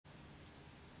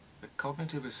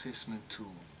cognitive assessment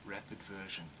tool, Rapid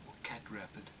Version, or CAT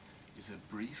Rapid, is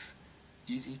a brief,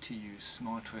 easy-to-use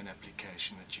smartphone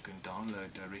application that you can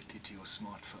download directly to your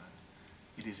smartphone.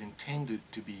 It is intended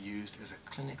to be used as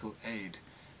a clinical aid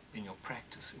in your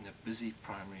practice in a busy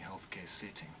primary healthcare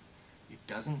setting. It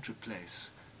doesn't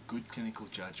replace good clinical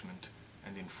judgment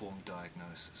and informed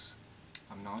diagnosis.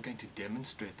 I'm now going to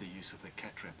demonstrate the use of the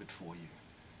CAT Rapid for you.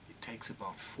 It takes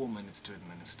about 4 minutes to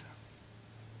administer.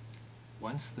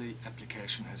 Once the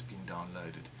application has been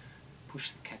downloaded,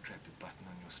 push the CAT Rapid button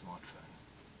on your smartphone.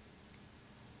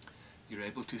 You're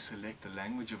able to select the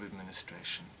language of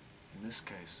administration. In this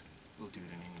case, we'll do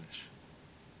it in English.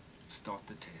 Start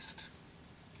the test.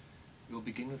 We'll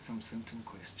begin with some symptom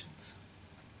questions.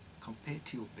 Compared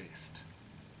to your best,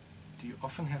 do you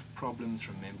often have problems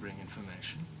remembering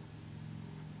information?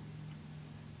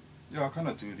 Yeah, I kind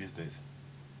of do these days.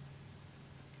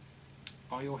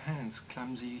 Are your hands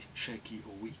clumsy, shaky,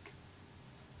 or weak?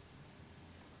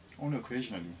 Only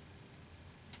occasionally.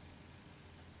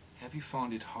 Have you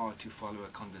found it hard to follow a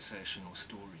conversation or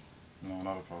story? No,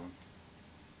 not a problem.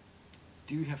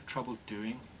 Do you have trouble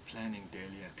doing or planning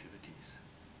daily activities?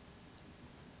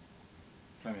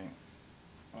 Planning.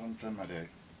 I don't plan my day.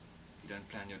 You don't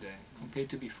plan your day? Compared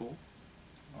to before?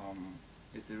 Um,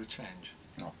 Is there a change?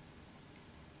 no.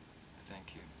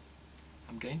 Thank you.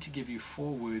 I'm going to give you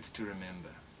 4 words to remember.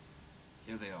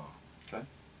 Here they are. Okay.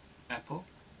 Apple,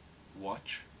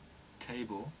 watch,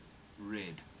 table,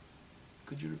 red.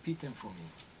 Could you repeat them for me?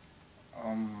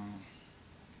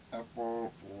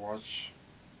 Apple, watch,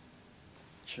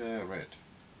 chair, red.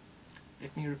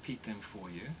 Let me repeat them for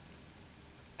you.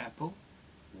 Apple,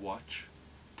 watch,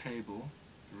 table,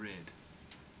 red.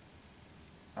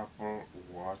 Apple,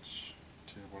 watch,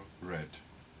 table, red.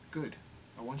 Good.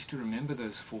 I want you to remember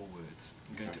those 4 words.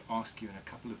 I'm going to ask you in a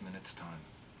couple of minutes' time.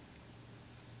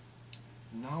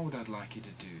 Now what I'd like you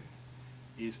to do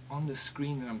is, on the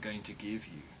screen that I'm going to give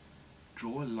you,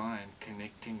 draw a line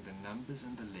connecting the numbers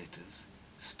and the letters,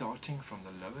 starting from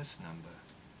the lowest number,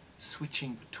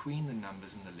 switching between the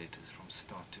numbers and the letters from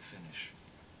start to finish.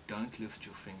 Don't lift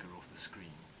your finger off the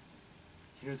screen.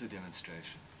 Here's a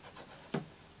demonstration.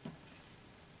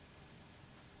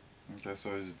 Okay,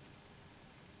 so is it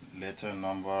letter,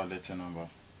 number, letter, number?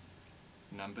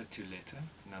 Number to letter,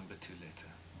 number to letter.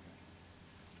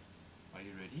 Are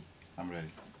you ready? I'm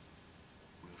ready.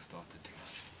 We'll start the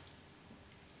test.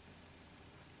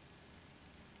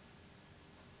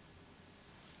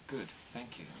 Good,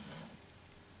 thank you.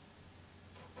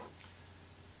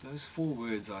 Those 4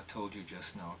 words I told you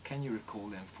just now, can you recall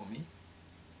them for me?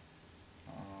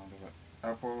 There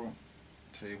were apple,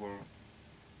 table,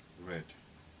 red.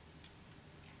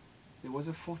 There was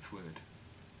a 4th word.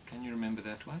 Can you remember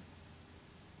that one?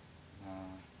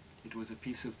 It was a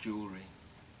piece of jewelry.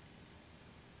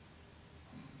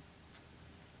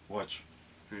 Watch.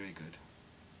 Very good.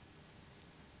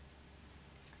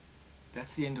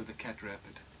 That's the end of the CAT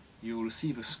Rapid. You will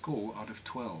receive a score out of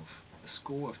 12. A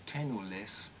score of 10 or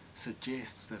less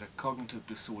suggests that a cognitive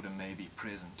disorder may be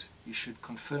present. You should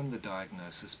confirm the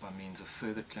diagnosis by means of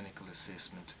further clinical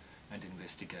assessment and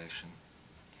investigation.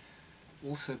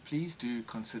 Also, please do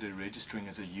consider registering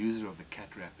as a user of the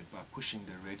CAT Rapid by pushing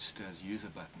the Register as User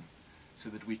button so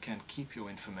that we can keep your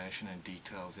information and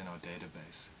details in our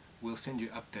database. We'll send you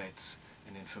updates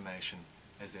and information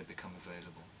as they become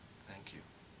available. Thank you.